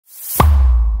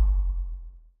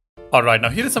Alright, now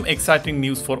here is some exciting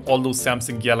news for all those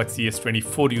Samsung Galaxy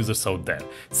S24 users out there.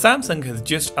 Samsung has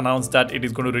just announced that it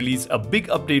is going to release a big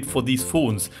update for these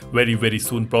phones very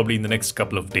soon, probably in the next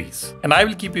couple of days. And I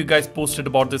will keep you guys posted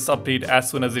about this update as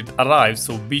soon as it arrives,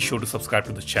 so be sure to subscribe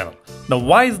to the channel. Now,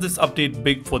 why is this update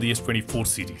big for the S24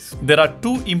 series? There are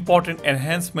two important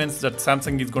enhancements that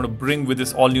Samsung is going to bring with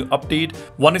this all new update.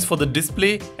 One is for the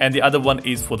display and the other one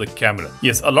is for the camera.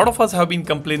 Yes, a lot of us have been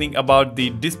complaining about the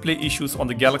display issues on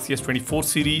the Galaxy S24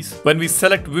 series. When we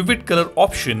select vivid color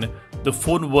option, the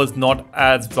phone was not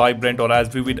as vibrant or as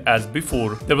vivid as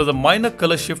before. There was a minor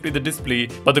color shift in the display,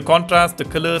 but the contrast, the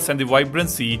colors and the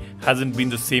vibrancy hasn't been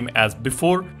the same as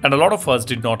before, and a lot of us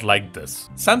did not like this.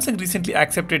 Samsung recently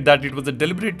accepted that it was a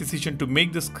deliberate decision to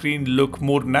make the screen look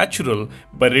more natural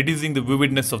by reducing the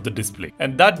vividness of the display.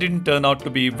 And that didn't turn out to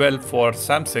be well for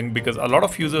Samsung, because a lot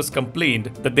of users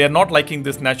complained that they are not liking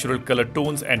this natural color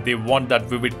tones and they want that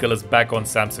vivid colors back on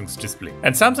Samsung's display.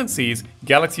 And Samsung says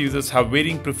Galaxy users have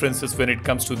varying preferences when it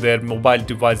comes to their mobile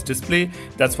device display.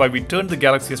 That's why we turned the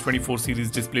Galaxy S24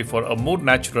 series display for a more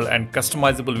natural and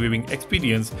customizable viewing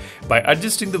experience. By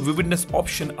adjusting the vividness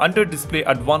option under display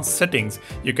advanced settings,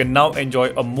 you can now enjoy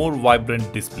a more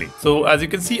vibrant display. So as you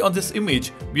can see on this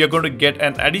image, we are going to get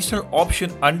an additional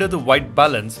option under the white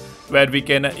balance, where we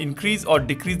can increase or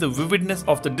decrease the vividness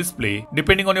of the display.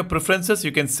 Depending on your preferences,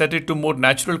 you can set it to more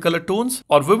natural color tones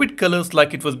or vivid colors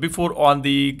like it was before on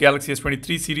the Galaxy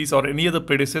S23 series or any other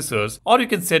predecessors, or you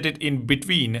can set it in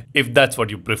between if that's what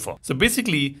you prefer. So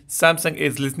basically, Samsung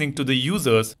is listening to the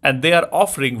users and they are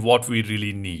offering what we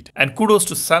really need. And kudos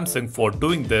to Samsung for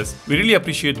doing this. We really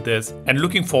appreciate this and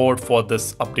looking forward for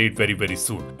this update very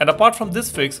soon. And apart from this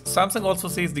fix, Samsung also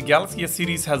says the Galaxy S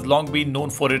series has long been known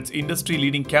for its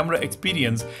industry-leading camera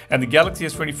experience, and the Galaxy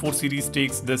S24 series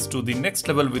takes this to the next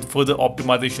level with further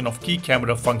optimization of key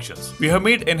camera functions. We have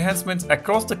made enhancements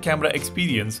across the camera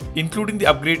experience, including the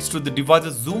upgrades to the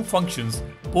device's zoom functions,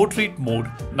 portrait mode,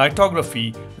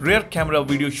 nightography, rear camera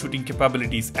video shooting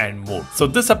capabilities and more. So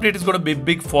this update is going to be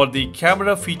big for the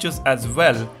camera features as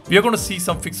well. We are going to see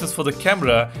some fixes for the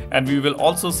camera, and we will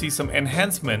also see some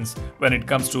enhancements when it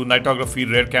comes to nightography,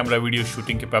 rear camera video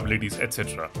shooting capabilities,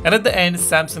 etc. And at the end,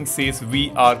 Samsung says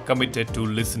we are committed to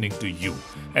listening to you.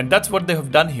 And that's what they have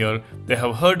done here. They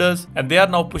have heard us and they are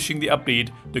now pushing the update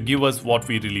to give us what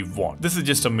we really want. This is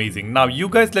just amazing. Now you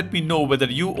guys let me know whether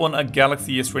you own a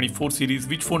Galaxy S24 series.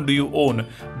 Which phone do you own?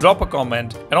 Drop a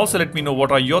comment and also let me know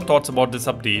what are your thoughts about this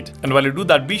update. And while you do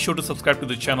that, be sure to subscribe to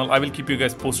the channel. I will keep you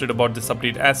guys posted about this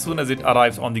update as soon as it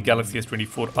arrives on the Galaxy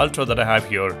S24 Ultra that I have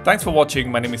here. Thanks for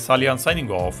watching. My name is Salian signing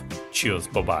off. Cheers.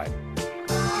 Bye-bye.